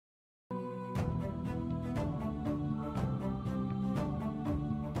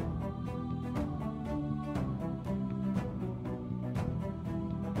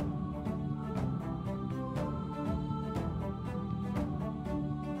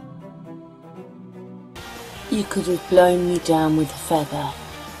You could have blown me down with a feather.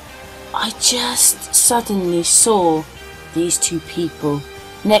 I just suddenly saw these two people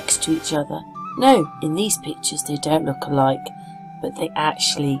next to each other. No, in these pictures they don't look alike, but they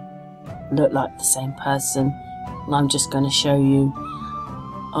actually look like the same person. And I'm just going to show you.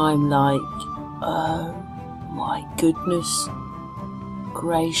 I'm like, oh my goodness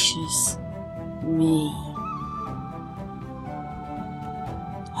gracious me.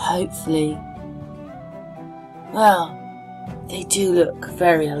 Hopefully, well, they do look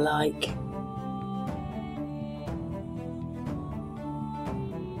very alike.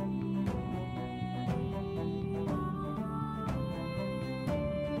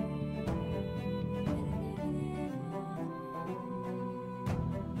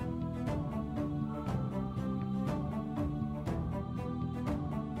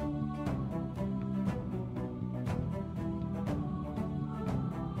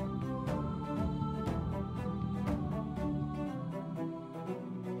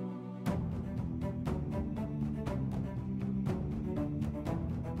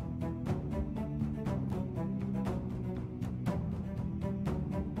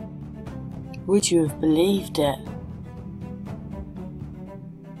 Would you have believed it?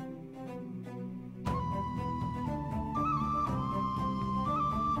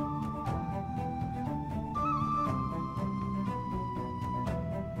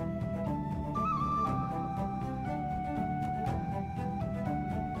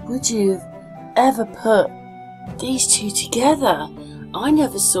 Would you have ever put these two together? I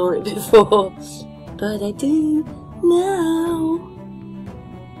never saw it before, but I do now.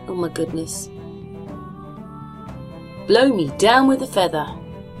 Oh my goodness. Blow me down with a feather.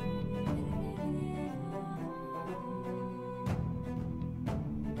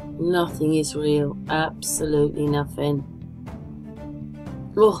 Nothing is real. Absolutely nothing.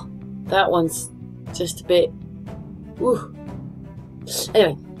 Oh, that one's just a bit... Woo.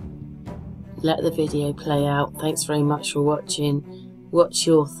 Anyway, let the video play out. Thanks very much for watching. What's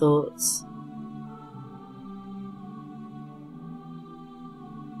your thoughts?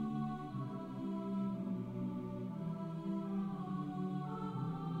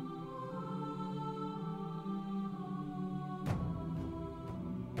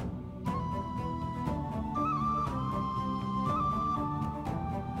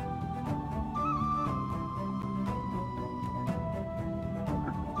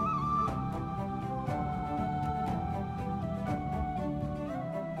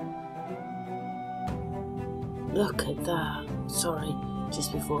 Look at that. Sorry,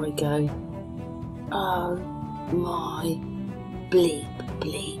 just before I go. Oh my bleep,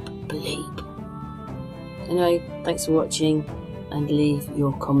 bleep, bleep. Anyway, thanks for watching and leave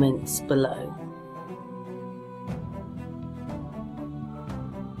your comments below.